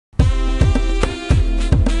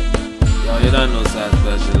You don't know side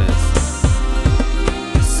specialist.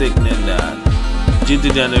 Sickening that.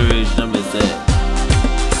 GT generation, I'm say.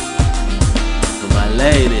 For my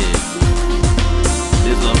ladies,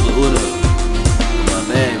 this one's the Uno. For my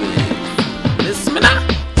baby, listen me now.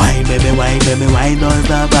 Whine baby, whine don't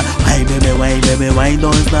stop. Whine baby, whine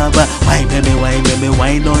don't stop. Whine baby,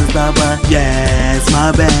 whine don't stop. Yes,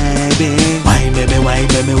 my baby. Whine baby,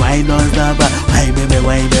 whine don't stop. Whine baby,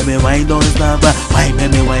 whine don't stop. Whine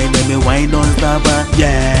baby, whine don't stop.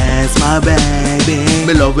 Yes, my baby.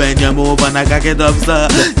 Me love when you move and I cock it up, sir.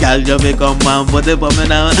 Girl, you become man, put it for me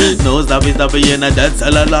now. No stop it, in a dance,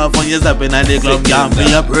 all love when you stop in the club. Can't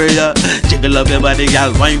be a prayer. Jiggle up your body,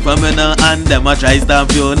 girl, wine for me now. And them a try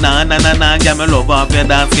stop you. Nah, give me love off your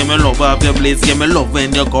dance, give me love off your place, give me love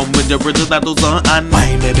when you come with your pretty tattoo song. And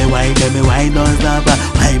whine baby, whine don't stop.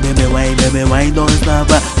 Whine baby, whine don't stop.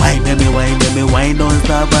 Whine baby, whine don't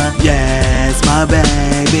stop. Yes, my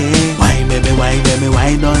baby. Whine baby,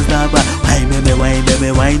 whine don't stop. Whine baby,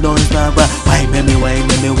 whine don't stop. Whine baby,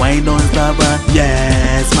 whine don't stop.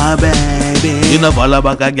 Yes, my baby. You know follow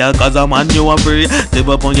back a girl cause I'm on you a free. Tip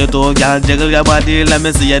up on your toe, girl, jiggle your body. Let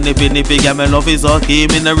me see any nippy, girl, my love is okay.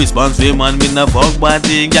 Me no response, we man, me no fuck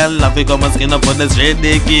body. Girl, love it come and skin up for the straight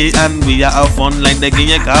dicky. And we are have fun like the king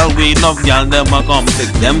you call. We enough girl, them a come.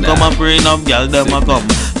 Them come and pray, enough girl, them a come.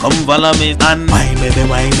 Come follow me and whine baby,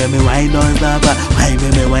 whine don't stop. Whine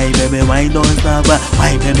baby, whine don't stop.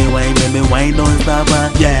 Whine baby, whine don't stop.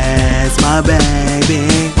 Yes, my baby.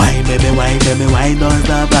 Whine baby, whine don't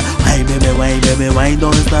stop. Whine baby, whine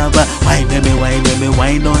don't stop. Whine baby,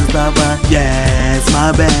 whine don't stop. Yes,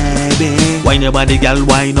 my baby. Whine your body, girl,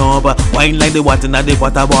 whine up. Whine like the water in the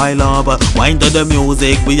water boil up. Whine to the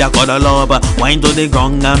music, we a cuddle up. Whine to the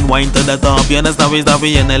ground and whine to the top. You understand we stop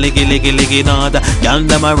in a licky nut. Girl,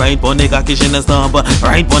 them a right pon the cocky she no stop.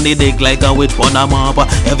 Right pon the dick like a witch pon a mop.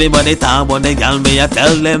 Everybody talk on the girl, me I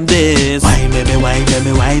tell them this. Whine baby, whine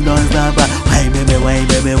don't stop. Whine baby,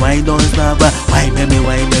 whine don't stop. Whine baby,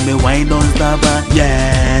 whine don't stop.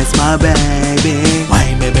 Yes, my baby.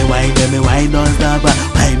 Whine baby, whine don't stop.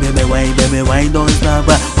 Whine baby, whine don't stop.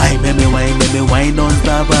 Whine baby, whine don't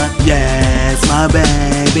stop. Yes, my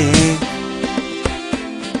baby.